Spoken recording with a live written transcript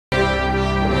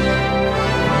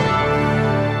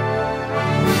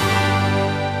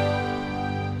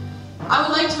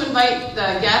invite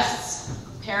the guests,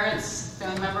 parents,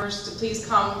 family members to please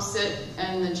come sit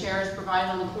in the chairs provided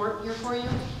on the court here for you. You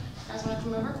guys want to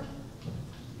come over?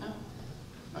 No?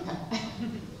 Okay.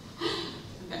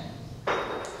 Okay.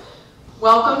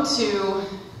 Welcome to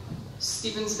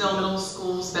Stevensville Middle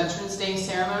School's Veterans Day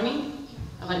ceremony.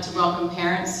 I'd like to welcome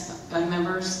parents, family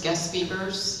members, guest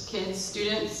speakers, kids,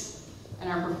 students,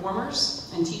 and our performers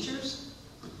and teachers.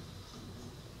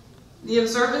 The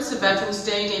observance of Veterans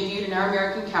Day debuted in our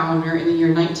American calendar in the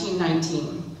year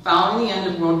 1919, following the end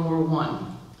of World War I.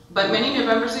 But many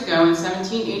Novembers ago, in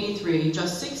 1783,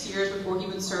 just 6 years before he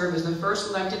would serve as the first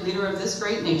elected leader of this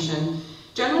great nation,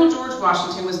 General George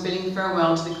Washington was bidding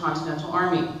farewell to the Continental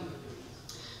Army.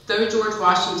 Though George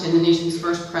Washington, the nation's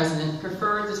first president,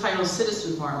 preferred the title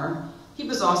citizen farmer, he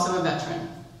was also a veteran.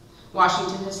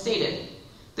 Washington has stated,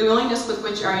 "The willingness with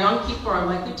which our young people are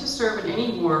likely to serve in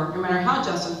any war, no matter how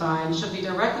justified, shall be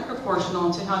directly proportional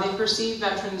to how they perceive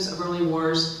veterans of early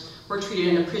wars were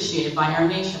treated and appreciated by our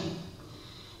nation.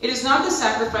 It is not the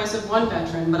sacrifice of one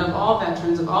veteran, but of all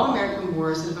veterans of all American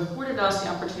wars that have afforded us the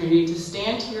opportunity to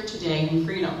stand here today in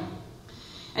freedom.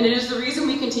 And it is the reason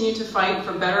we continue to fight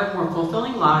for better, more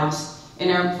fulfilling lives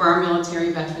for our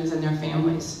military veterans and their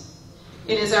families.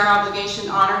 It is our obligation,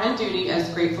 honor, and duty as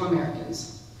grateful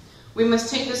Americans. We must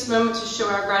take this moment to show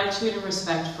our gratitude and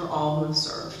respect for all who have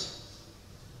served."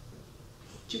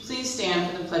 Would you please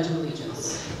stand for the Pledge of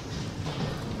Allegiance?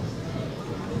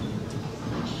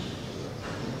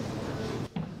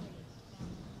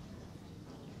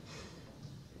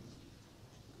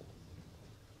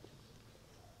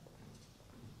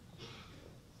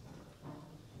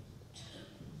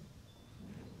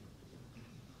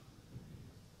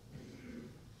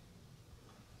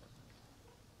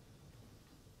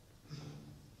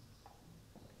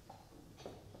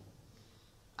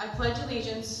 I pledge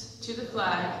allegiance to the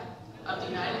flag of the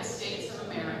United States of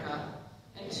America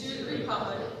and to the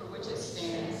republic for which it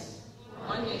stands,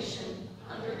 one nation,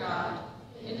 under God,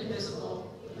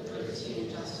 indivisible, with liberty and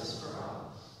justice for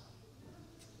all.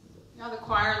 Now the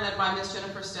choir, led by Miss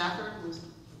Jennifer Stafford,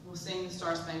 will sing the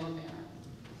Star Spangled Banner.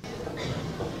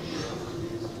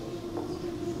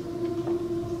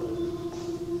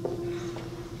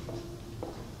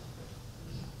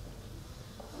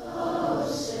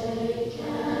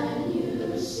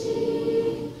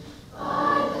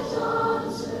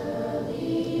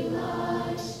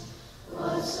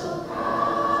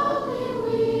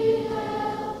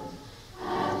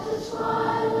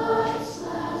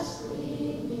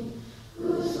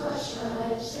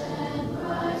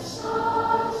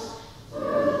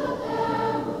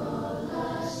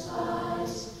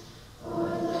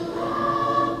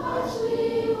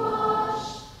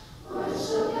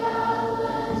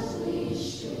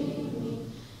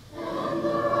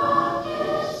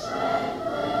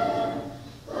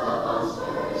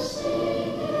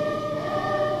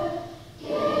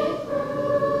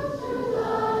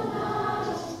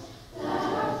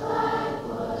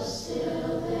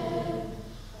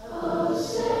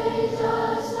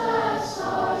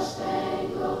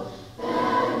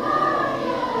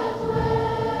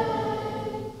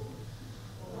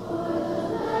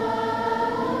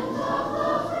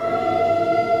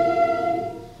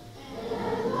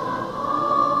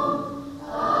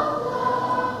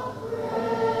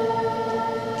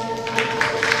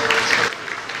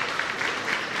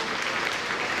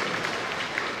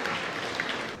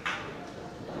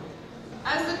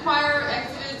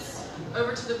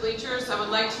 I would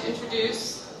like to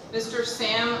introduce Mr.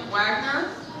 Sam Wagner,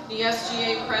 the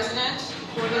SGA President,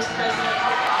 for his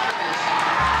presidential proclamation.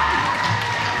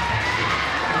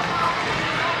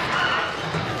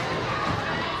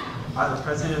 By the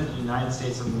President of the United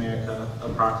States of America, a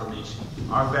proclamation.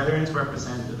 Our veterans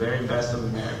represent the very best of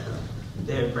America.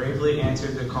 They have bravely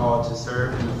answered the call to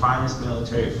serve in the finest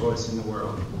military force in the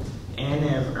world, and they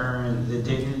have earned the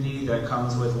dignity that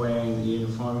comes with wearing the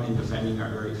uniform and defending our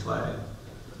great flag.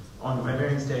 On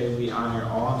Veterans Day, we honor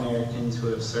all Americans who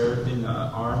have served in the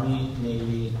Army,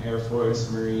 Navy, Air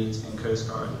Force, Marines, and Coast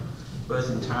Guard,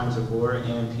 both in times of war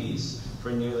and peace.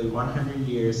 For nearly 100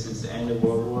 years since the end of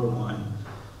World War I,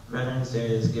 Veterans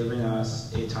Day has given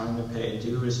us a time to pay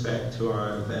due respect to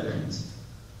our veterans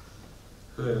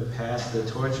who have passed the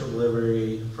torch of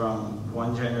liberty from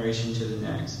one generation to the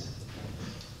next.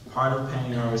 Part of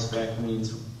paying our respect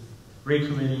means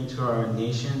recommitting to our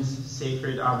nation's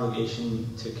sacred obligation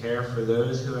to care for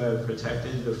those who have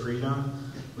protected the freedom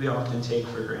we often take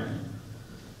for granted.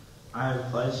 I have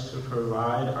pledged to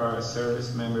provide our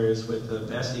service members with the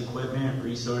best equipment,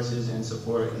 resources, and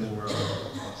support in the world.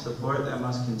 Support that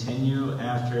must continue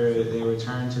after they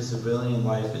return to civilian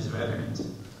life as veterans.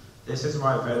 This is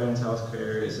why veterans health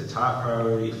care is a top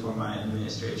priority for my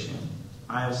administration.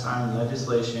 I have signed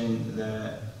legislation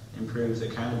that improves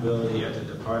accountability at the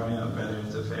Department of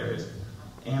Veterans Affairs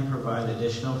and provide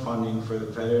additional funding for the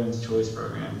Veterans Choice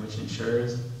Program, which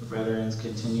ensures veterans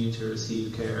continue to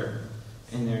receive care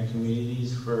in their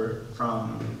communities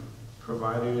from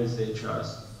providers they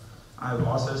trust. I have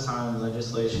also signed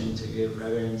legislation to give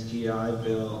veterans GI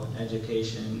Bill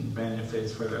education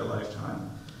benefits for their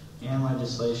lifetime, and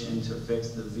legislation to fix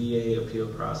the VA appeal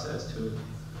process to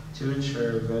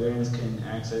ensure veterans can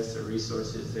access the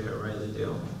resources they are rightly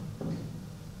due.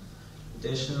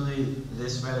 Additionally,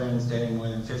 this Veterans Day, more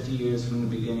than 50 years from the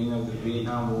beginning of the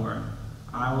Vietnam War,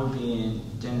 I will be in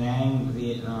Da Nang,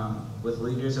 Vietnam, with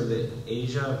leaders of the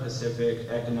Asia-Pacific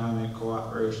Economic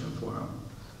Cooperation Forum,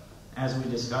 as we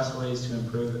discuss ways to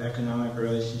improve economic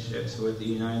relationships with the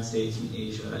United States and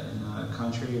Asia in a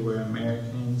country where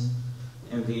Americans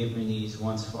and Vietnamese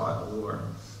once fought a war.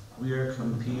 We are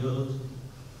compelled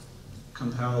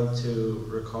to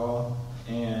recall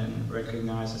and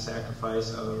recognize the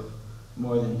sacrifice of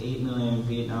more than 8 million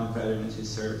Vietnam veterans who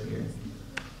served here,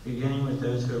 beginning with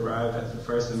those who arrived at the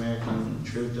first American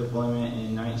troop deployment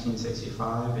in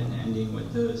 1965 and ending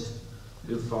with those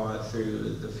who fought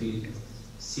through the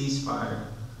ceasefire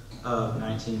of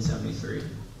 1973.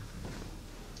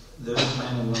 Those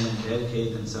men and women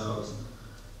dedicated themselves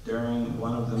during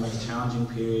one of the most challenging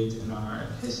periods in our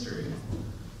history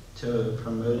to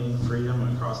promoting freedom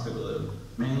across the globe.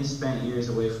 Many spent years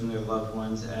away from their loved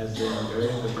ones as they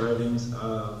endured the burdens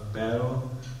of battle,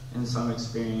 and some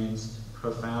experienced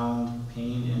profound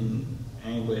pain and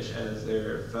anguish as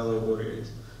their fellow warriors.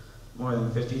 More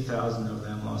than 50,000 of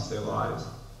them lost their lives.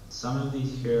 Some of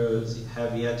these heroes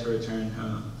have yet to return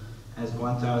home, as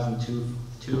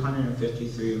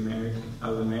 1,253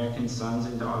 American sons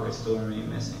and daughters still remain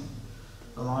missing.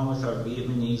 Along with our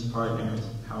Vietnamese partners,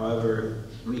 however,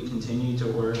 we continue to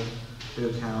work to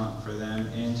account for them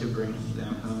and to bring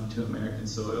them home to American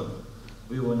soil.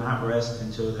 We will not rest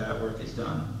until that work is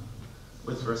done.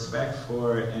 With respect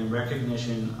for and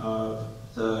recognition of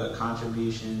the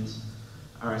contributions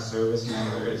our service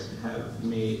members have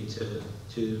made to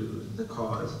the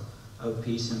cause of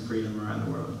peace and freedom around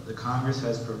the world, the Congress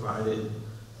has provided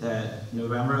that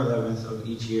November 11th of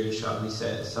each year shall be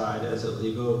set aside as a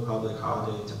legal public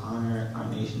holiday to honor our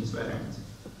nation's veterans.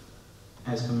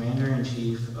 As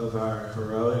Commander-in-Chief of our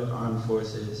heroic armed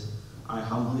forces, I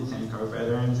humbly thank our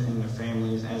veterans and their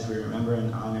families as we remember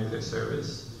and honor their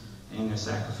service and their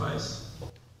sacrifice.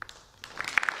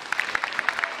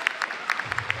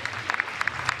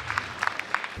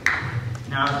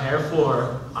 Now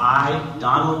therefore, I,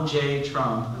 Donald J.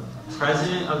 Trump,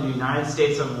 President of the United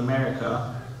States of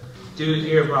America, do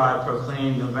hereby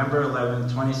proclaim November 11,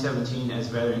 2017 as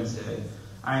Veterans Day.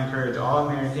 I encourage all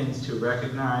Americans to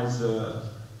recognize the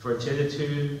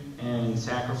fortitude and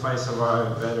sacrifice of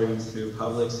our veterans through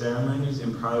public ceremonies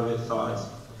and private thoughts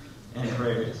and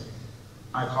prayers.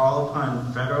 I call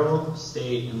upon federal,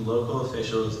 state, and local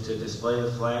officials to display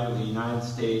the flag of the United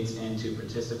States and to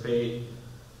participate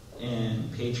in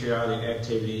patriotic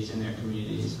activities in their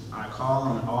communities. I call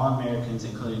on all Americans,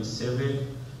 including civic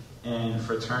and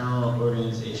fraternal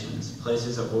organizations,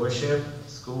 places of worship,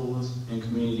 schools, and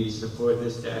communities, to support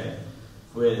this day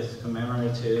with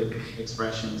commemorative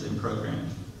expressions and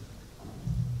programs.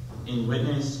 In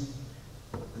witness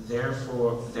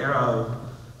thereof,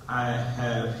 I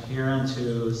have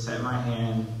hereunto set my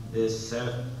hand this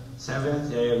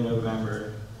 7th day of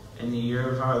November in the year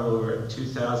of our Lord,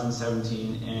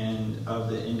 2017, and of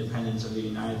the independence of the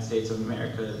United States of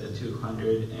America, the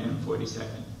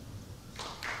 242nd.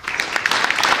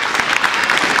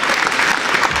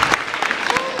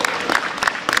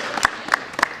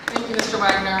 Thank you, Mr.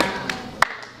 Wagner.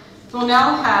 We'll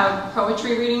now have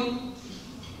poetry reading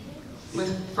with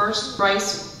first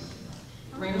Bryce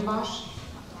Ravenbosch.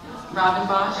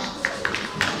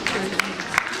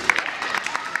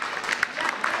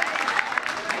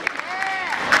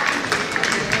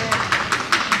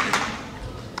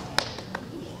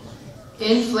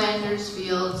 In Flanders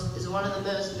Fields is one of the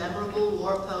most memorable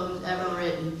war poems ever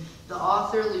written. The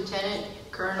author, Lieutenant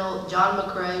Colonel John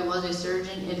McCrae, was a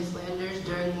surgeon in Flanders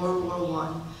during World War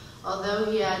I. Although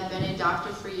he had been a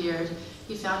doctor for years,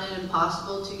 he found it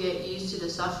impossible to get used to the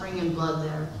suffering and blood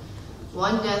there.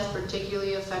 One death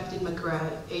particularly affected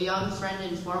McCrae. A young friend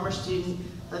and former student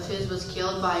of his was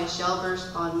killed by a shell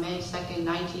burst on May 2,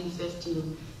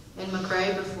 1915, and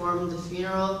McCrae performed the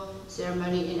funeral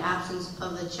ceremony in absence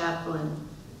of the chaplain.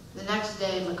 The next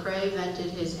day, McCrae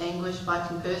vented his anguish by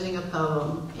composing a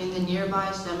poem. In the nearby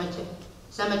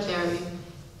cemetery,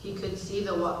 he could see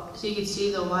the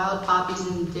wild poppies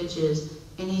in the ditches,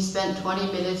 and he spent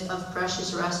 20 minutes of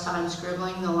precious rest time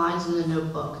scribbling the lines in the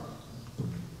notebook.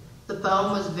 The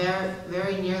poem was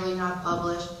very nearly not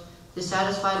published.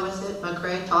 Dissatisfied with it,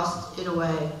 McCrae tossed it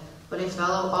away, but a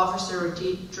fellow officer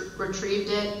retrieved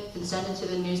it and sent it to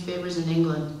the newspapers in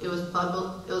England. It was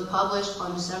published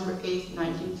on December 8,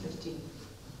 1915.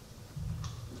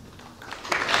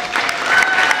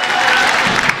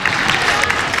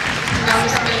 Now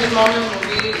Mr. David Mullen will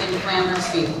read in Flanders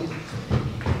Field.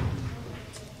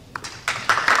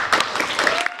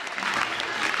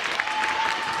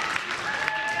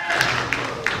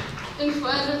 In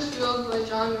Flanders Fields by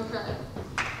John McCrae.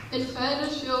 In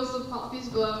Flanders Fields the poppies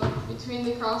blow, between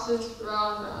the crosses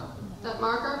row and row, that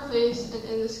mark our place, and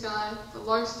in the sky the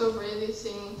larks still bravely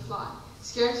singing fly,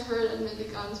 scarce heard amid the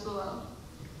guns below.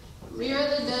 We are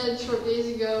the dead, short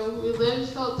days ago, we lived,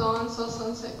 felt dawn, saw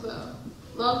sunset glow,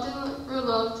 loved and were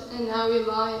loved, and now we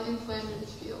lie in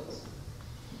Flanders Fields.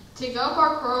 Take up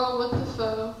our quarrel with the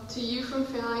foe, to you from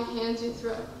failing hands we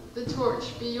throw. The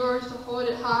torch be yours to hold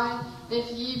it high, and if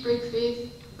ye break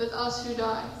faith with us who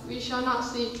die, we shall not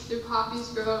sleep through poppies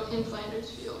grow in Flanders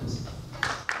Fields.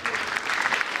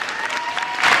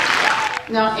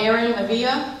 Now Aaron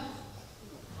Avila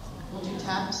will do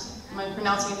taps. Am I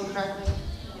pronouncing it correctly?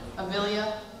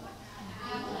 Avila?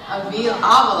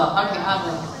 Avila. Okay,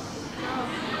 Avila.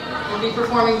 We'll be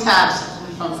performing taps on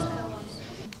the phone.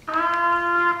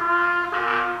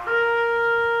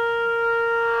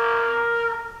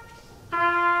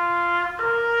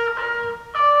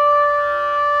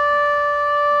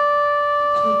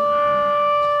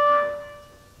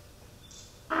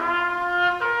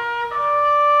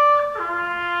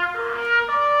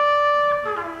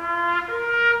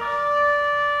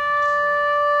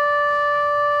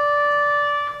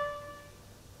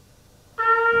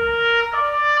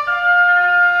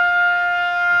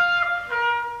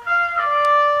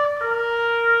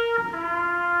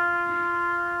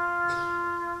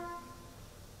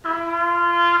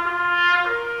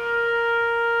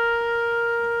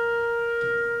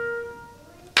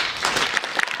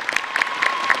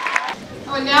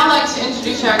 I would now like to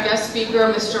introduce our guest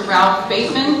speaker, Mr. Ralph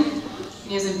Bateman.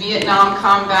 He is a Vietnam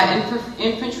combat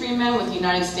infantryman with the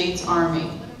United States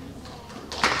Army.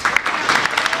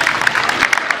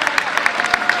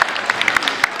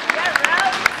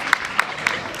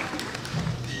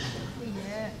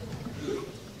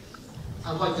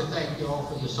 I'd like to thank you all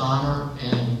for this honor,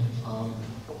 and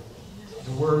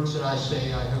the words that I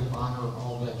say, I hope honor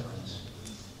all veterans.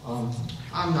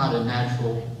 I'm not a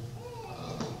natural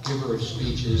giver of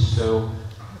speeches, so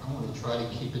I want to try to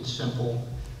keep it simple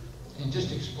and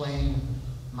just explain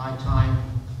my time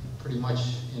pretty much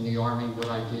in the Army, what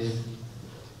I did,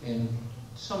 and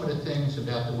some of the things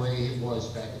about the way it was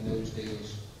back in those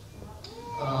days.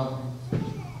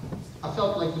 I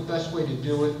felt like the best way to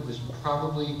do it was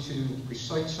probably to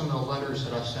recite some of the letters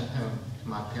that I sent home to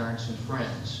my parents and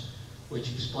friends,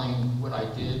 which explained what I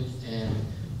did and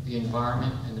the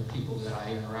environment and the people that I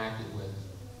interacted with.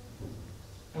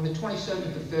 On the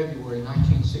 27th of February,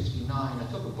 1969,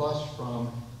 I took a bus from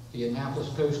the Annapolis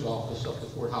Post Office up to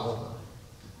Fort Holliver.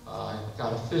 I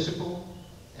got a physical,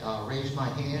 raised my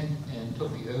hand, and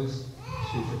took the oath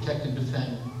to protect and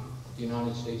defend the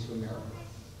United States of America.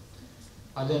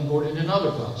 I then boarded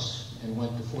another bus and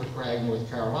went to Fort Bragg, North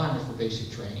Carolina for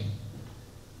basic training.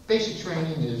 Basic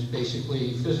training is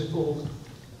basically physical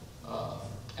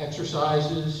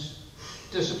exercises,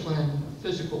 discipline,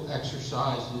 physical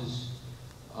exercises,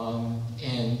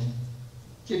 and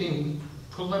getting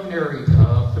preliminary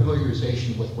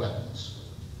familiarization with weapons.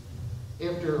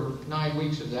 After 9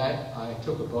 weeks of that, I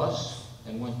took a bus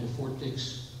and went to Fort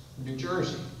Dix, New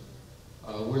Jersey,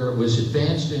 where it was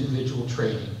advanced individual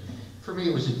training. For me,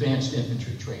 it was advanced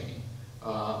infantry training.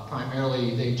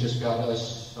 Primarily, they just got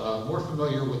us more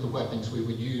familiar with the weapons we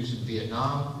would use in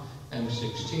Vietnam: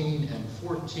 M16,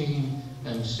 M14,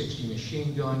 M60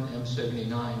 machine gun,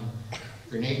 M79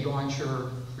 grenade launcher,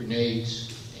 grenades,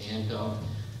 and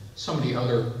some of the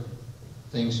other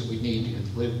things that we need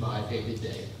to live by day to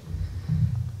day.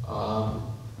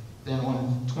 Then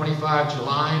on 25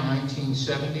 July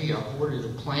 1970, I boarded a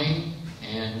plane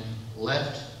and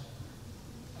left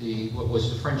what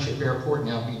was the Friendship Airport,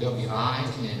 now BWI,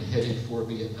 and headed for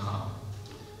Vietnam.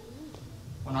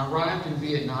 When I arrived in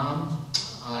Vietnam,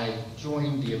 I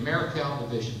joined the Americal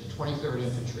Division, the 23rd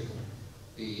Infantry,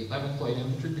 the 11th Light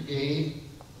Infantry Brigade,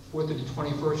 4th of the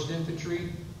 21st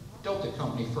Infantry, Delta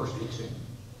Company, 1st Platoon.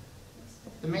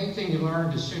 The main thing you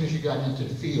learned as soon as you got into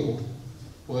the field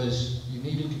was you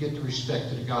needed to get the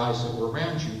respect of the guys that were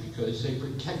around you, because they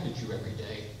protected you every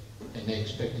day, and they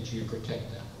expected you to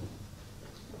protect them.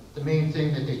 The main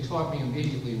thing that they taught me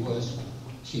immediately was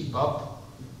keep up,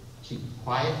 keep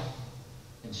quiet,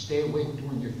 and stay awake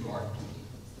during your guard duty.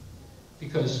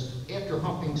 Because after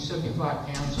humping 75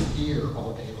 pounds of deer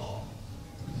all day long,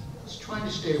 it's trying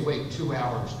to stay awake 2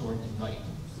 hours during the night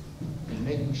and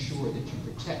making sure that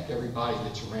you protect everybody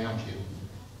that's around you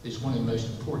is one of the most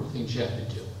important things you have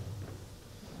to do.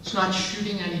 It's not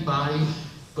shooting anybody,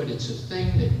 but it's a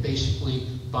thing that basically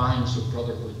binds the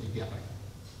brotherhood together.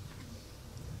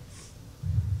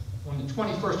 On the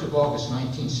 21st of August,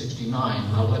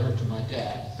 1969, my letter to my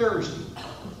dad, Thursday,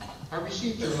 I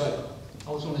received your letter.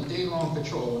 I was on a day-long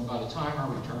patrol, and by the time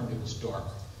I returned, it was dark.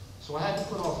 So I had to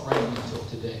put off writing until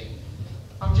today.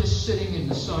 I'm just sitting in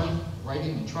the sun,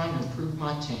 writing and trying to improve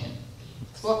my tan.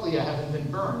 Luckily, I haven't been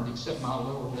burned, except my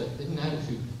lower lip didn't have a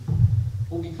food.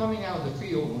 We'll be coming out of the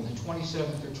field on the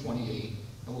 27th or 28th,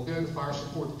 and we'll go to Fire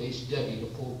Support Base Debbie to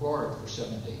pull guard for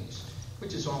 7 days,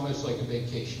 which is almost like a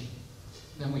vacation.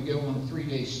 Then we go on a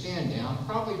 3-day stand down,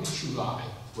 probably to July,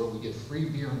 where we get free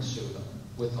beer and soda,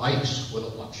 with ice, with a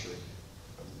luxury,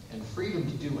 and freedom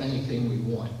to do anything we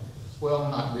want. Well,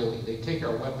 not really. They take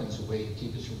our weapons away to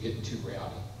keep us from getting too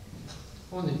rowdy.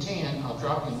 On the tan, I'll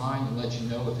drop you a line and let you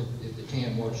know if the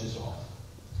tan washes off.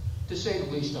 To say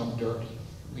the least, I'm dirty.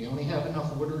 We only have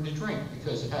enough water to drink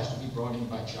because it has to be brought in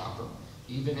by chopper.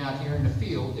 Even out here in the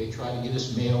field, they try to get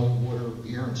us mail, water,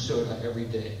 beer, and soda every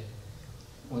day.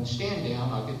 On stand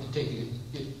down,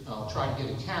 I'll try to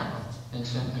get a camera and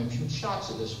send home some shots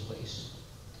of this place.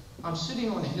 I'm sitting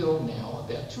on a hill now,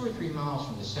 about 2 or 3 miles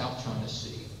from the South China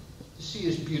Sea. The sea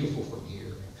is beautiful from here.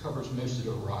 It covers most of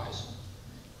the horizon.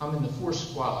 I'm in the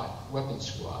 4th Squad,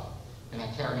 Weapons Squad, and I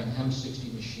carry an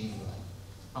M60 machine gun.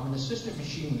 I'm an assistant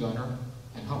machine gunner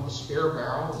and hump a spare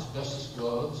barrel, asbestos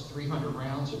gloves, 300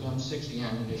 rounds of M60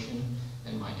 ammunition,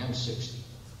 and my M60.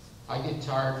 I get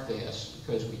tired fast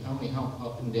because we only hump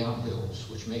up and down hills,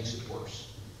 which makes it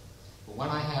worse. But when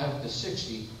I have the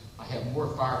 60, I have more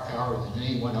firepower than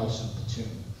anyone else in the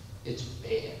platoon. It's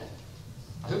bad.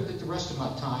 I hope that the rest of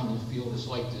my time in the field is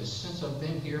like this. Since I've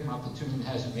been here, my platoon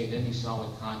hasn't made any solid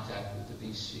contact with the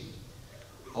VC.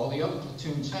 All the other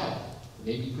platoons have.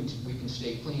 Maybe we can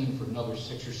stay clean for another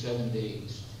 6 or 7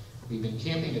 days. We've been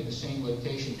camping at the same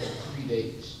location for 3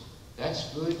 days.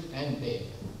 That's good and bad.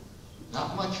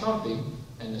 Not much humping,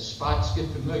 and the spots get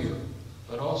familiar,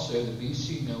 but also the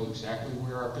VC know exactly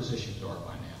where our positions are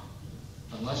by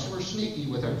now. Unless we're sneaky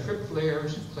with our trip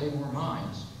flares and claymore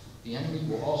mines, the enemy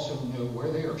will also know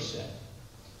where they are set.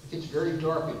 It gets very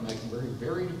dark at night, and we're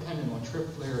very dependent on trip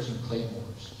flares and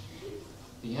claymores.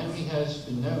 The enemy has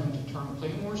been known to turn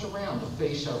claymores around to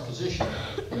face our position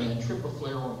and then trip a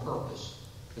flare on purpose.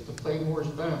 If the claymore is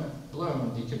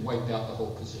blown, he can wipe out the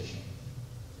whole position.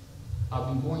 I've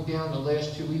been going down the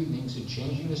last 2 evenings and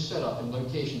changing the setup and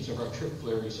locations of our trip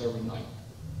flares every night.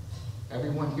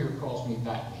 Everyone here calls me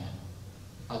Batman.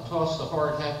 I tossed the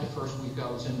hard hat the first week I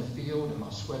was in the field, and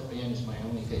my sweatband is my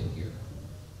only headgear.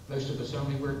 Most of us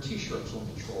only wear t-shirts on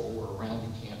patrol or around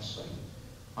the campsite.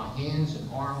 My hands and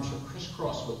arms are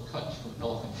crisscrossed with cuts from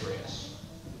elephant grass.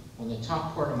 On the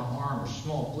top part of my arm are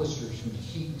small blisters from the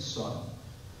heat and sun.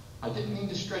 I didn't mean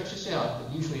to stretch this out,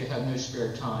 but usually I have no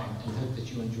spare time and hope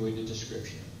that you enjoyed the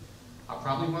description. I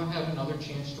probably won't have another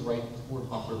chance to write before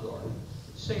bumper guard.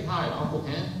 Say hi to Uncle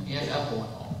Hen, Aunt Ethel,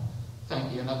 and all.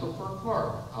 Thank Aunt Ethel for a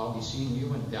card. I'll be seeing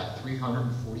you in about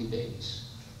 340 days.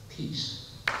 Peace.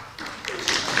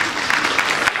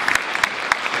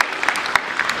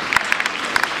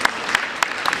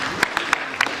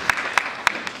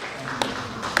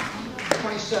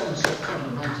 27 September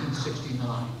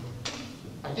 1969.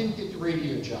 I didn't get the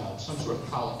radio job, some sort of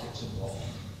politics involved.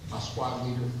 My squad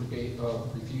leader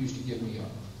refused to give me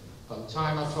up. By the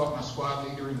time I talked my squad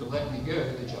leader into letting me go,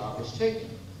 the job was taken.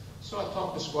 So I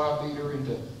talked the squad leader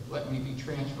into letting me be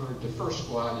transferred to 1st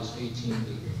Squad as 18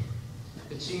 leader.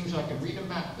 It seems I can read a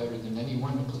map better than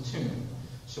anyone in the platoon,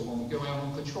 so when we go out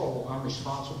on patrol, I'm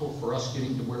responsible for us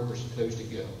getting to where we're supposed to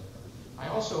go. I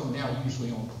also am now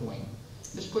usually on point.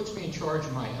 This puts me in charge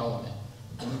of my element.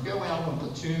 When we go out on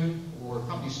platoon or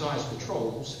company-sized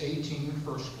patrols, 18,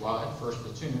 1st Squad, 1st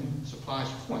Platoon supplies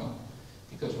point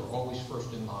because we're always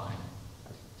first in line.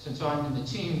 Since I'm the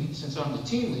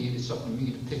team lead, it's up to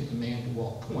me to pick the man to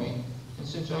walk point, and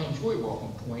since I enjoy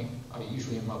walking point, I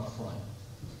usually am up front.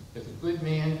 If a good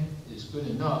man is good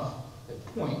enough at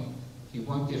point, he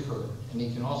won't get hurt, and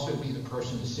he can also be the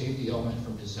person to save the element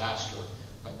from disaster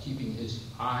by keeping his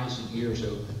eyes and ears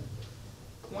open.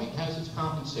 Point has its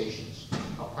compensations.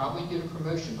 I'll probably get a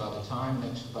promotion by this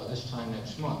time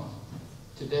next month.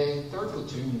 Today, 3rd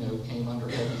Platoon, though, came under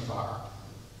heavy fire.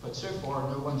 but so far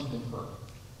no one's been hurt.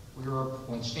 We are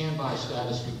on standby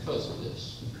status because of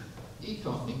this. E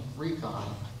Company,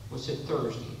 Recon, was hit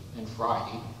Thursday and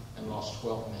Friday and lost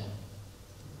 12 men.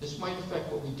 This might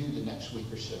affect what we do the next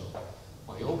week or so.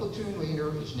 My old platoon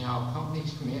leader is now a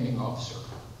company's commanding officer,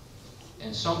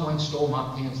 and someone stole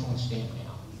my pants on stand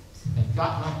down and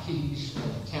got my keys and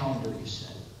the calendar you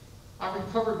sent. I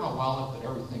recovered my wallet, but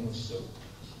everything was soaked.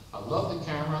 I love the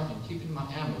camera and keeping my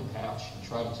ammo pouch and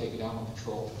try to take it out on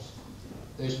patrols.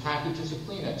 Those packages of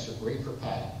Kleenex are great for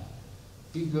padding.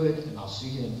 Be good, and I'll see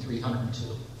you in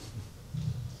 302.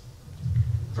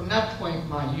 From that point,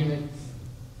 my unit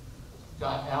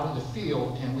got out of the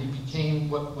field and we became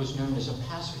what was known as a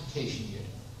pacification unit.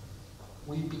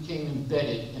 We became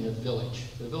embedded in a village.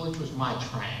 The village was my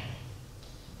trang.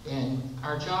 And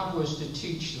our job was to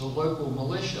teach the local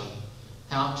militia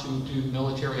how to do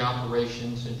military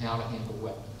operations and how to handle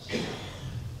weapons.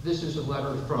 This is a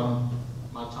letter from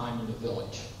my time in the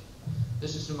village.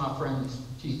 This is to my friends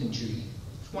Keith and Judy.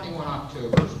 21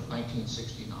 October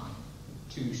 1969,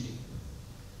 Tuesday.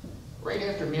 Right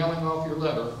after mailing off your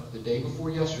letter the day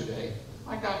before yesterday,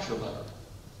 I got your letter.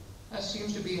 That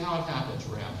seems to be how it happens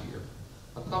around here.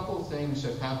 A couple of things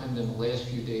have happened in the last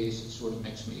few days that sort of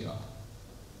mix me up.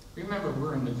 Remember,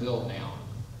 we're in the Ville now.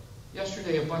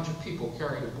 Yesterday, a bunch of people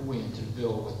carried a boy into the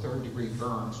Ville with third-degree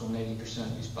burns on 80%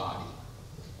 of his body.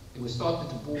 It was thought that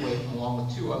the boy, along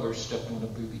with 2 others, stepped on a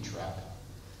booby trap.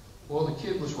 Well, the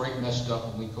kid was right messed up,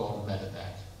 and we called a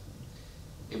medevac.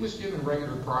 It was given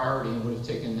regular priority and would have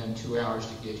taken them 2 hours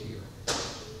to get here.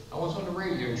 I was on the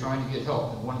radio trying to get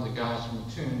help, and one of the guys from the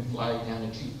platoon flagged down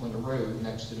a Jeep on the road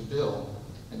next to the Ville,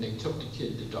 and they took the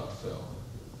kid to Duckville.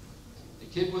 The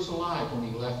kid was alive when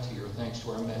he left here, thanks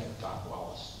to our medic, Doc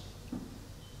Wallace.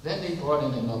 Then they brought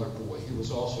in another boy who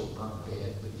was also burned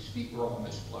bad, but his feet were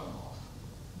almost blown off.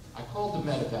 I called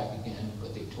the medevac again,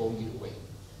 but they told me to wait.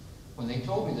 When they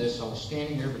told me this, I was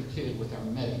standing over the kid with our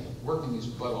medic, working his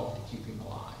butt off to keep him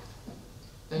alive.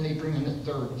 Then they bring in a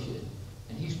 3rd kid,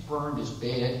 and he's burned as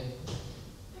bad,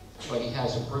 but he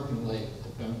has a broken leg with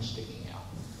the bone sticking out.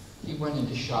 He went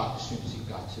into shock as soon as he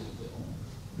got to the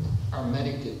Ville. Our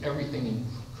medic did everything he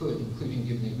could, including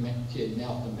giving the kid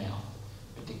mouth-to-mouth.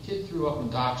 But the kid threw up in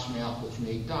Doc's mouth, which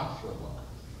made Doc throw up.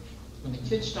 When the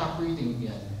kid stopped breathing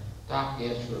again, Doc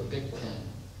asked for a big pen,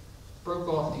 broke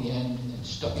off the end, and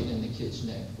stuck it in the kid's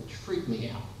neck, which freaked me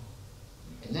out.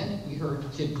 And then we heard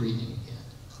the kid breathing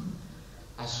again.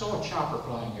 I saw a chopper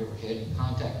flying overhead and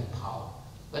contacted Powell,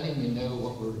 letting me know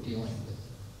what we were dealing with.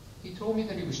 He told me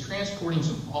that he was transporting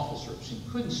some officers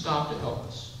and couldn't stop to help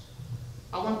us.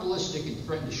 I went ballistic and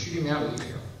threatened to shoot him out of the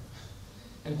air.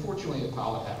 And fortunately, the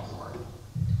pilot had a heart.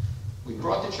 We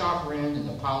brought the chopper in, and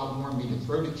the pilot warned me to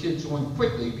throw the kids on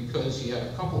quickly because he had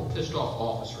a couple of pissed off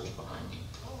officers behind him.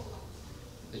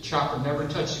 The chopper never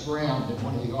touched the ground, and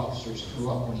one of the officers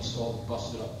threw up when he saw the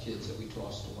busted up kids that we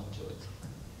tossed onto it.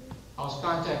 I was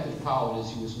contacted the pilot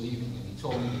as he was leaving, and he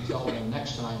told me to tell him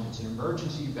next time it's an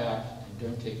emergency evac and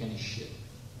don't take any shit.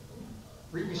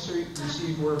 We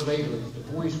received word later that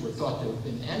the boys were thought to have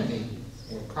been enemy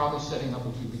and were probably setting up a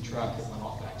booby trap that went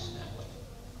off accidentally.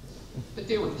 But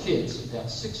they were kids, about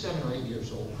 6, 7, or 8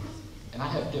 years old, and I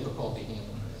have difficulty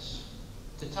handling this.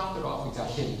 To top it off, we got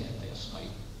hit again last night.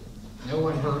 No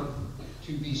one hurt,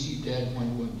 2 BC dead,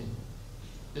 1 wounded.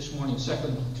 This morning,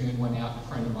 2nd platoon went out, and a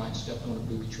friend of mine stepped on a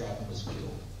booby trap and was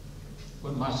killed.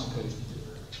 What am I supposed to do?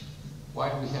 Why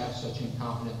do we have such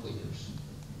incompetent leaders?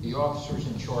 The officers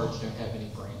in charge don't have any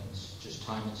brains, just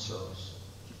time and service.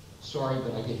 Sorry,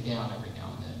 but I get down every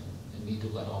now and then and need to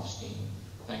let off steam.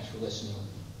 Thanks for listening,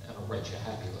 and I'll write you a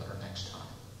happy letter next time.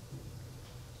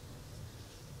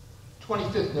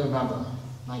 25th November,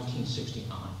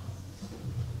 1969.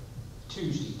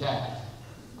 Tuesday, Dad.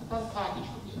 I got a package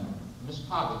from you, Miss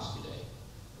Coggins,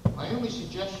 today. My only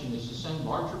suggestion is to send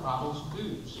larger bottles of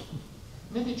booze.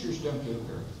 Miniatures don't go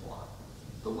very far,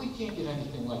 but we can't get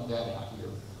anything like that out here,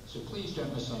 so please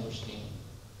don't misunderstand.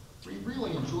 We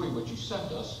really enjoy what you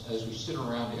sent us as we sit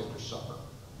around after supper.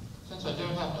 Since I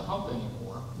don't have to hump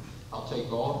anymore, I'll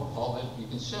take all that you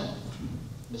can send.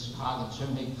 Miss Coggins'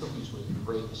 homemade cookies would be the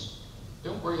greatest.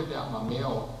 Don't worry about my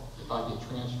mail if I get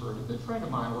transferred. A good friend of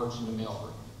mine works in the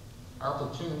mailroom. Our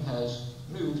platoon has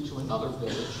moved to another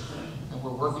village, and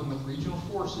we're working with regional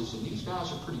forces, and these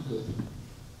guys are pretty good.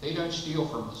 They don't steal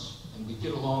from us, and we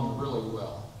get along really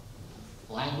well.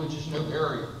 Language is no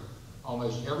barrier.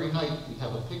 Almost every night we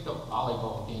have a picked-up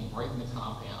volleyball game right in the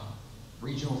compound.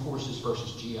 Regional forces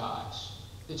versus GIs.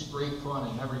 It's great fun,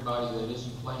 and everybody that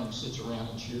isn't playing sits around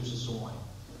and cheers us on.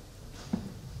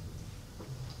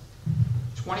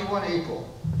 21 April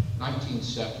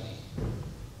 1970,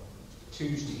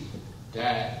 Tuesday,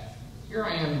 Dad, here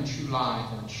I am in July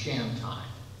on sham time.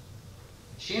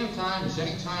 Sham time is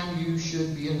any time you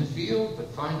should be in the field, but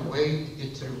find a way to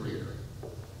get to the rear.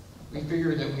 We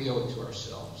figure that we owe it to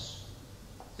ourselves.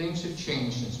 Things have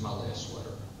changed since my last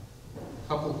letter. A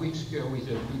couple of weeks ago, we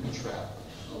did a booby trap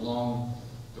along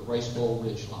the Rice Bowl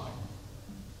Ridge line.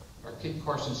 Our Kit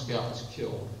Carson scout was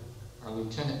killed. Our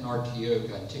lieutenant and RTO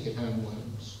got ticket-home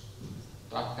wounds.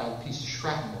 Doc got a piece of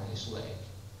shrapnel in his leg.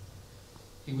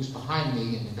 He was behind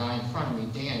me, and the guy in front of me,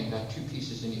 Dan, got 2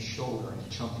 pieces in his shoulder and a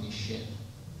chunk in his shin.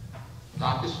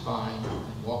 Doc is fine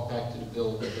and walked back to the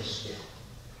building with us.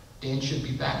 Dan should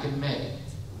be back in May.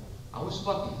 I was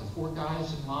lucky. The 4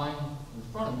 guys in line in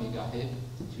front of me got hit,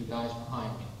 the 2 guys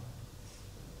behind me.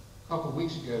 A couple of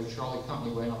weeks ago, Charlie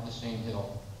Company went up the same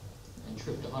hill and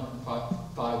tripped a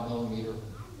 105mm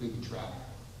booby trap.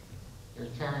 They were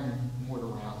carrying mortar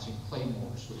rounds and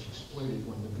claymores, which exploded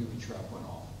when the booby trap went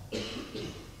off.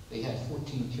 They had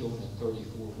 14 killed and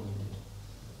 34 wounded.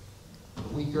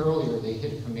 A week earlier, they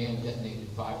hit a command-detonated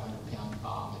 500-pound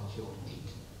bomb that killed 8.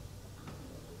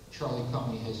 Charlie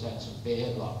Company has had some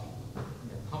bad luck, and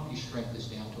their company strength is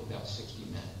down to about 60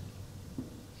 men.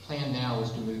 The plan now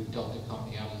is to move Delta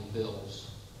Company out of the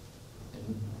Bills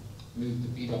and move the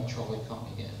beat-up Charlie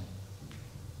Company in.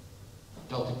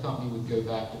 Delta Company would go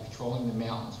back to patrolling the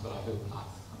mountains, but I hope not.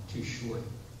 I'm too short,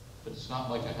 but it's not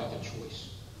like I have a choice.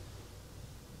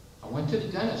 I went to the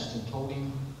dentist and told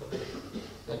him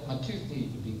that my tooth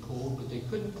needed to be pulled, but they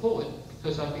couldn't pull it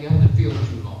because I'd be out in the field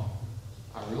too long.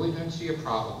 I really don't see a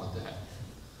problem with that.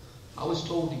 I was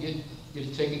told to get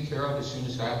it taken care of as soon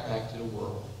as I got back to the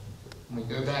world. When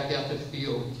we go back out to the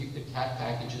field, we keep the cat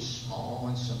packages small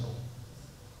and simple.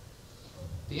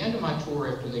 At the end of my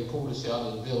tour, after they pulled us out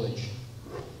of the village,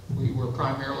 we were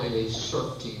primarily a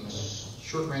SERP team, a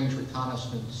short-range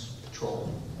reconnaissance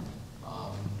patrol.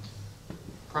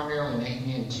 Primarily an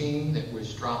 8-man team that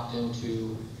was dropped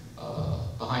into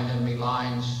behind enemy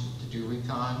lines to do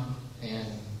recon and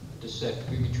to set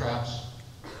booby traps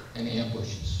and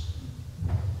ambushes.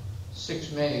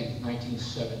 6 May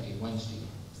 1970, Wednesday.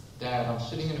 Dad, I'm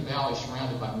sitting in a valley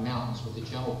surrounded by mountains with a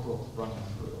gentle brook running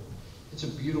through. It's a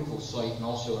beautiful sight and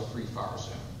also a free fire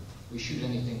zone. We shoot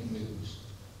anything that moves.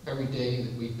 Every day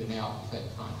that we've been out, we've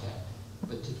had contact.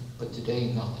 But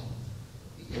today, nothing.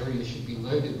 The area should be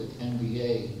loaded with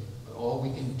NBA, but all we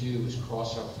can do is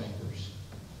cross our fingers.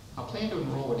 I plan to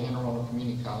enroll at Anne Arundel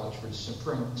Community College for the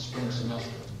spring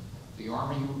semester. The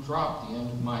Army will drop the end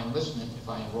of my enlistment if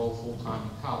I enroll full-time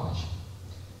in college.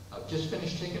 I've just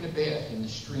finished taking a bath in the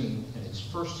stream, and it's the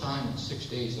first time in 6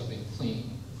 days I've been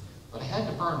clean. But I had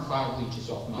to burn 5 leeches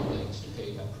off my legs to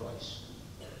pay that price.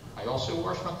 I also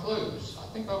wash my clothes. I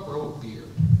think I'll grow a beard.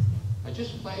 I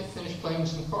just finished playing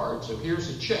some cards, so here's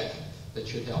a check that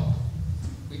should help.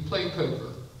 We played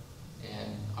poker,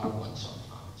 and I won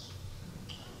sometimes.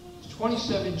 It's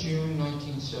 27 June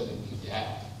 1970,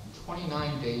 Dad.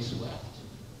 29 days left.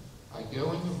 I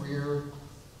go in the rear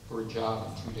for a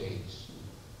job in 2 days.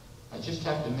 I just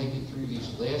have to make it through these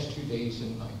last 2 days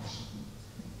and nights.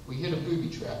 We hit a booby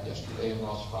trap yesterday and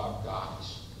lost 5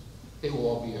 guys. They will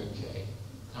all be okay.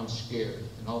 I'm scared,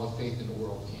 and all the faith in the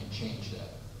world can't change that.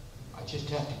 I just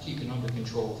have to keep it under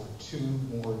control for 2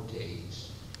 more days.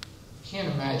 Can't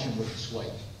imagine what it's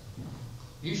like.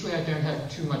 Usually I don't have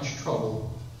too much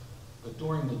trouble, but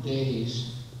during the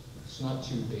days, it's not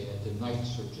too bad. The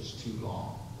nights are just too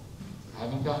long. I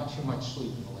haven't gotten too much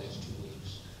sleep in the last 2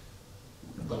 weeks.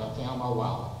 But I found my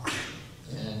wallet,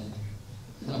 and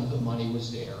none of the money was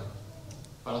there.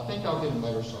 But I think I'll get a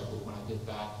motorcycle when I get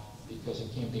back, because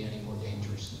it can't be any more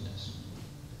dangerous than this.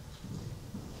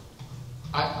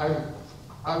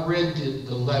 I read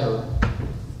the letter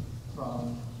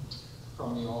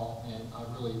from y'all, and I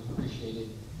really appreciate it.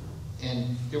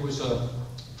 And there was a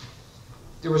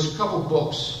couple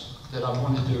books that I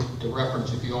wanted to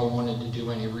reference if you all wanted to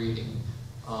do any reading.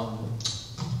 And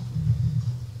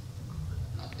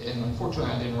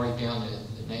unfortunately, I didn't write down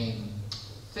the name.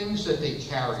 Things that they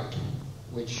carried,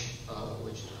 which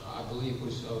I believe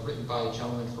was written by a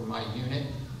gentleman from my unit,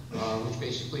 which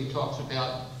basically talks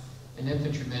about an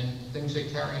infantryman, things they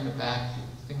carry in the back,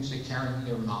 things they carry in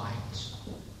their minds.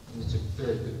 And it's a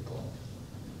very good book.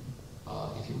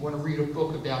 If you want to read a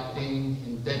book about being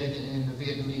embedded in the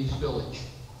Vietnamese village,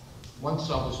 Once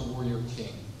I Was a Warrior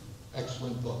King.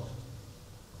 Excellent book.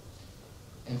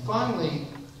 And finally,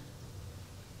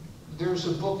 there's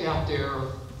a book out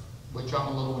there which I'm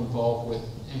a little involved with.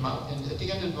 At the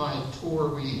end of my tour,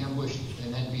 we ambushed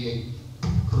an NBA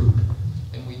group,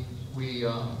 and we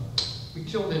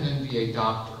killed an NBA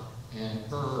doctor, and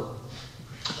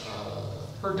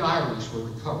her diaries were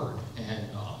recovered and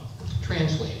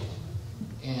translated.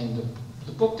 And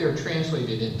the book they're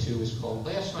translated into is called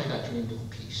Last Night I Dreamed of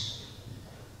Peace.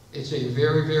 It's a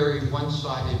very, very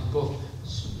one-sided book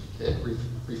that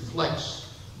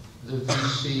reflects the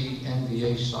VC and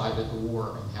VA side of the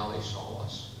war and how they saw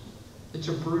us. It's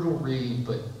a brutal read,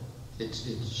 but it's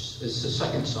the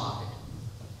second side.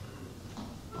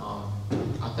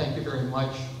 I thank you very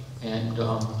much, and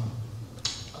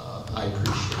I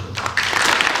appreciate it.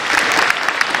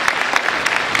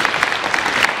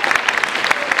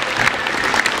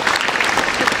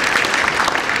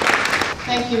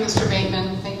 Thank you, Mr.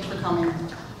 Bateman. Thank you for coming.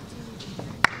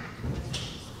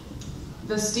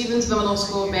 The Stevensville Middle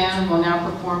School Band will now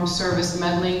perform Service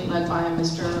Medley, led by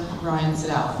Mr. Ryan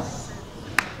Sedalis.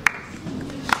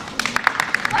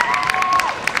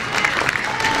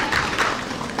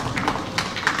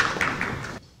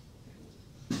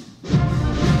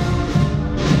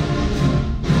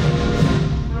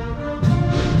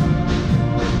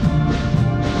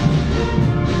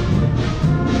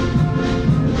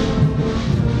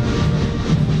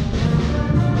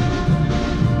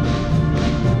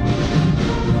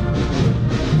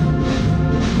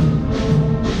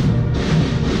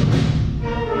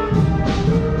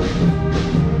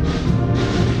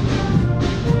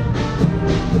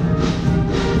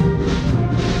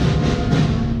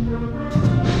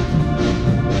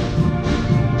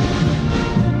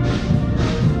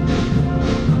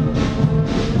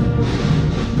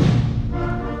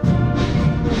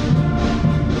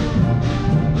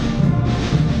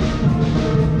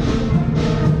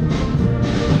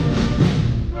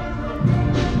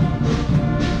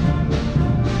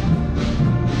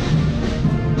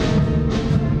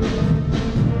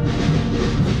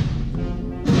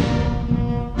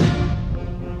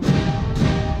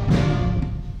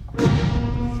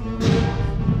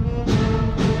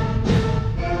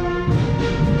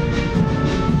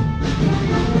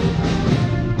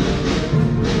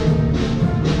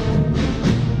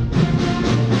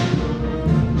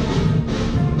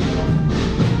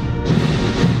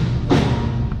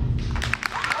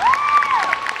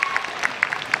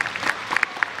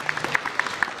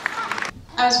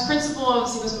 As principal of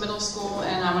Stevensville Middle School,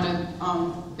 and I want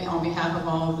to, on behalf of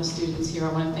all of the students here,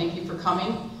 I want to thank you for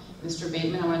coming. Mr.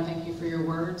 Bateman, I want to thank you for your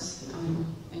words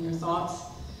and your thoughts.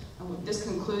 This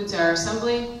concludes our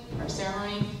assembly, our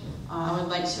ceremony. I would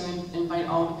like to invite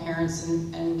all the parents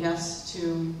and guests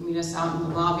to meet us out in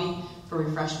the lobby for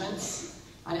refreshments.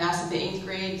 I'd ask that the 8th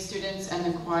grade students and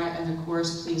the choir and the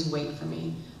chorus please wait for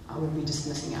me. I will be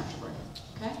dismissing afterward.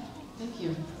 Okay? Thank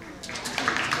you.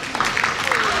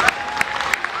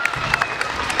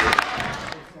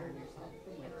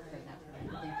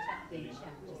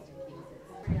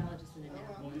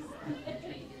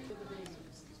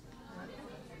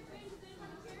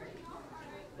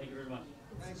 Thank you very much.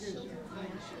 Thank you.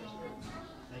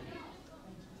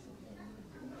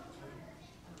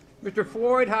 Mr.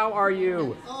 Floyd, how are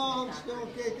you? Oh, I'm still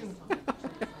kicking.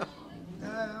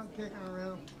 I'm kicking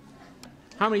around.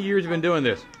 How many years have you been doing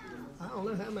this? I don't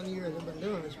know how many years I've been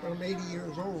doing this, but I'm 80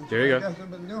 years old. There you I go. guess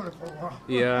I've been doing it for a while.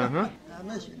 Yeah, huh? I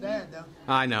miss your dad, though.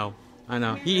 I know.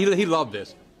 He loved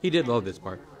this. He did love this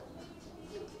part.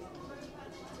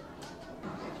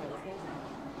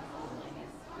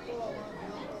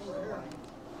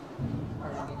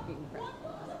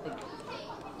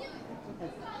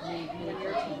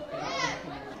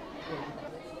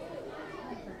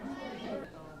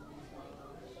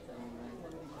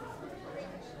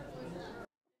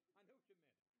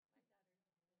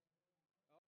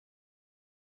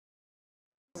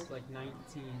 Like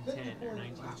 1910 or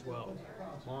 1912.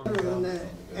 Long Better ago. than that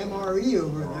MRE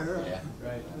over there. Yeah,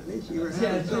 right. At least you were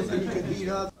having something you could beat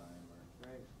up.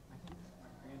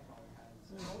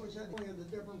 Always had one of the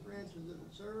different branches of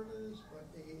the service, but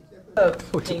the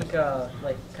different... Pink,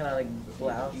 like, kind of like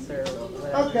blouse or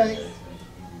whatever. Okay.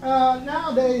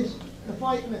 Nowadays, the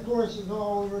fighting, of course, is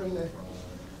all over in the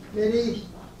Mideast.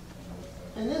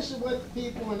 And this is what the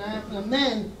people in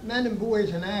Afghanistan, men and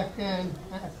boys in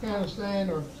Afghanistan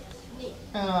or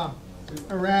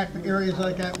Iraq, areas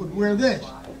like that, would wear this.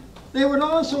 They would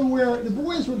also wear, the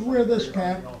boys would wear this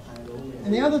cap,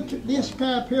 and this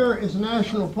cap here is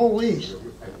National Police.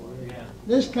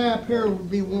 This cap here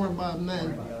would be worn by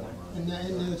men in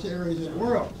those areas of the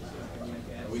world.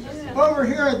 Over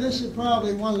here, this is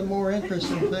probably one of the more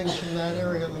interesting things from that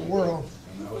area of the world.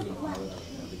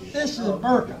 This is a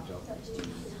burqa.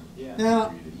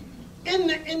 Now,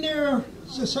 in their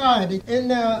society, in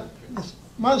the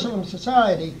Muslim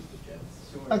society,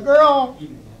 a girl,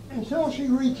 until she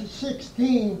reaches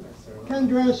 16, can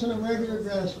dress in a regular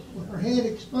dress with her head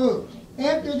exposed.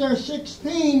 After they're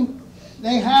 16,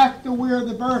 they have to wear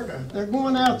the burqa. They're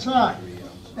going outside.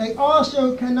 They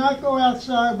also cannot go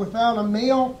outside without a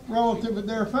male relative of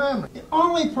their family. The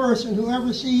only person who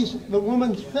ever sees the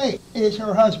woman's face is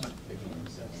her husband.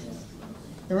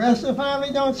 The rest of the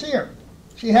family don't see her.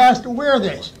 She has to wear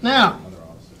this. Now,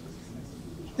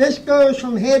 this goes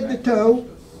from head to toe,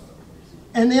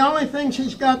 and the only thing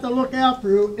she's got to look out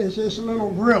through is this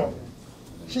little grill.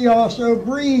 She also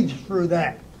breathes through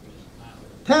that.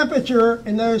 Temperature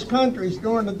in those countries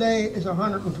during the day is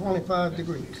 125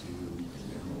 degrees.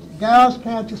 Gals,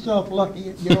 count yourself lucky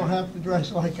you don't have to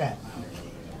dress like that.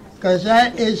 Because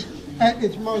that is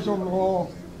Muslim law.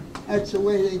 That's the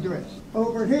way they dress.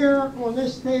 Over here, on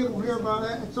this table here, by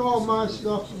that, it's all my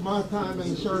stuff from my time in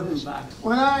the service.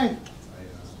 When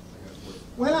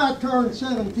I turned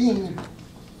 17,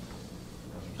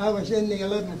 I was in the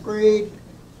 11th grade,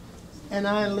 and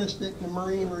I enlisted in the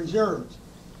Marine Reserves.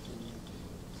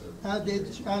 I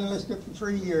enlisted for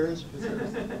 3 years,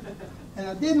 and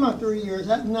I did my 3 years.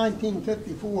 That was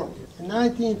 1954. In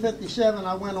 1957,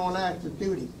 I went on active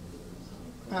duty.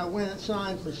 I went and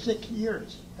signed for 6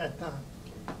 years that time,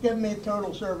 giving me a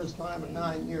total service time of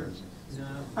 9 years.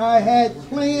 I had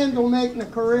planned on making a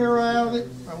career out of it.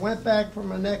 I went back for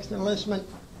my next enlistment,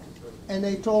 and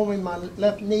they told me my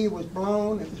left knee was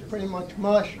blown. It was pretty much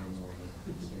mush,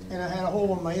 and I had a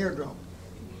hole in my eardrum.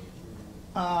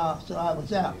 So I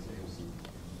was out.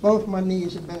 Both my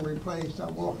knees have been replaced.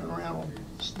 I'm walking around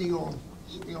with steel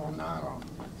nylon.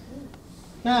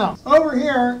 Now, over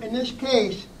here in this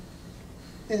case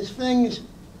is things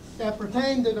that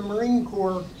pertain to the Marine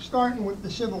Corps, starting with the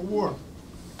Civil War.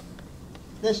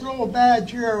 This little badge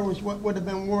here was what would have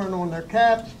been worn on their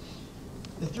caps.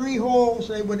 The 3 holes,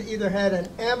 they would have either had an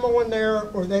ammo in there,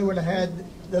 or they would have had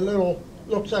the little,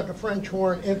 looks like a French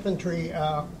horn infantry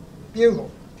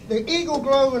bugle. The Eagle,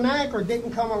 Globe, and Anchor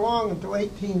didn't come along until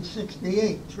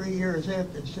 1868, 3 years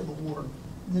after the Civil War.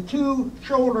 The 2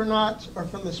 shoulder knots are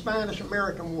from the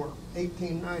Spanish-American War,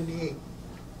 1898.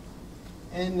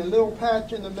 And the little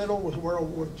patch in the middle was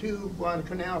World War II,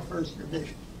 Guadalcanal, 1st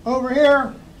Division. Over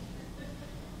here,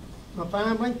 my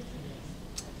family,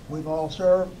 we've all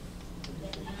served.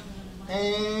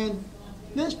 And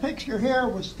this picture here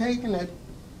was taken at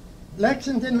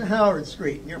Lexington and Howard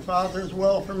Street. Your father is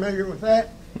well familiar with that.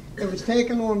 It was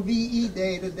taken on VE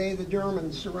Day, the day the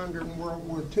Germans surrendered in World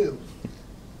War II.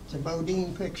 It's a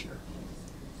Bodine picture.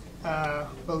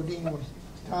 Bodine was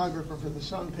a photographer for the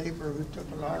Sun paper who took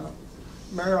a lot of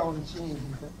Maryland scenes.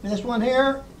 This one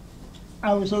here,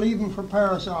 I was leaving for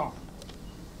Parasol.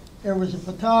 There was a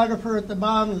photographer at the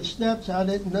bottom of the steps. I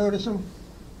didn't notice him.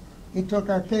 He took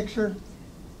our picture.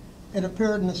 It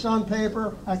appeared in the Sun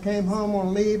paper. I came home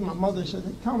on leave. My mother said,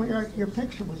 "Tell me your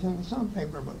picture was in the Sun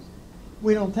paper." But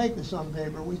we don't take the Sun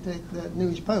paper. We take the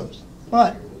News Post.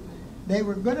 But they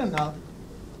were good enough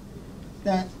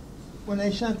that when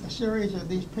they sent a series of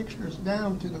these pictures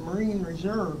down to the Marine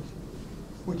Reserve,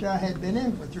 which I had been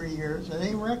in for 3 years,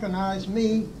 they recognized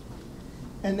me,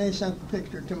 and they sent the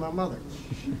picture to my mother.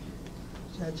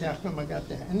 So that's how come I got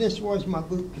that. And this was my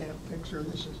boot camp picture.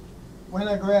 This is when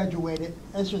I graduated.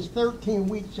 This was 13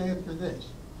 weeks after this.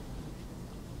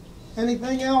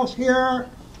 Anything else here?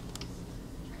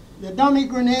 The dummy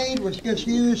grenade was just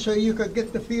used so you could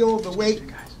get the feel of the weight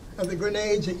of the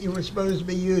grenades that you were supposed to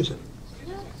be using.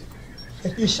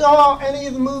 If you saw any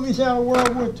of the movies out of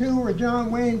World War II where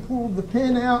John Wayne pulled the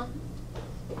pin out,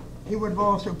 he would have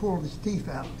also pulled his teeth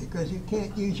out, because you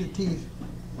can't use your teeth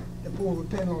to pull the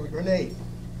pin on a grenade.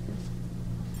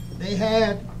 They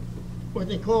had what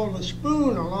they called a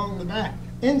spoon along the back.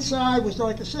 Inside was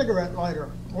like a cigarette lighter.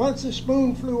 Once the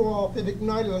spoon flew off, it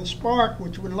ignited a spark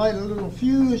which would light a little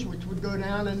fuse which would go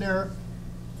down in there,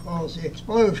 cause the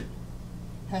explosion.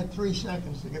 Had 3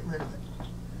 seconds to get rid of it.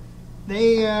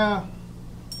 They,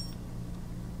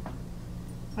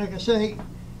 like I say,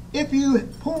 if you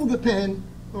pulled the pin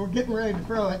or were getting ready to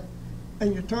throw it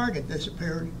and your target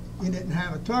disappeared, you didn't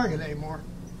have a target anymore.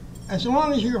 As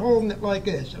long as you're holding it like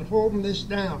this and holding this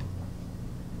down,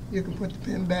 you can put the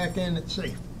pin back in, it's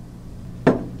safe.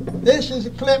 This is a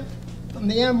clip from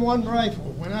the M1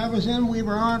 rifle. When I was in, we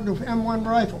were armed with M1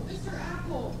 rifles.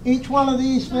 Each one of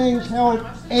these things held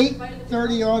 8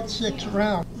 30-06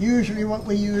 rounds. Usually what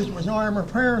we used was armor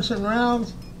Harrison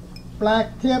rounds,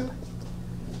 black tip.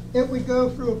 It would go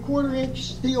through a 1/4-inch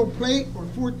steel plate or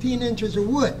 14 inches of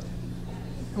wood.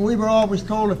 And we were always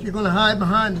told, if you're going to hide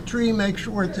behind a tree, make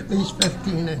sure it's at least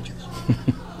 15 inches.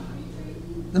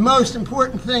 The most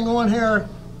important thing on here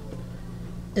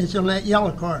is on that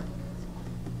yellow card.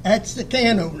 That's the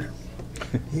can opener.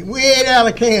 We ate out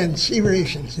of cans, sea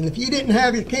rations. And if you didn't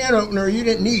have your can opener, you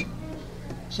didn't eat.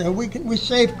 So we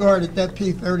safeguarded that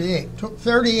P-38. Took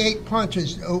 38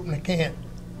 punches to open the can.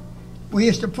 We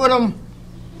used to put them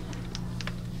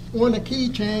on a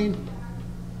keychain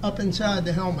up inside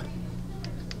the helmet.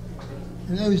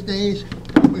 In those days,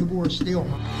 we wore steel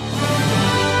helmets.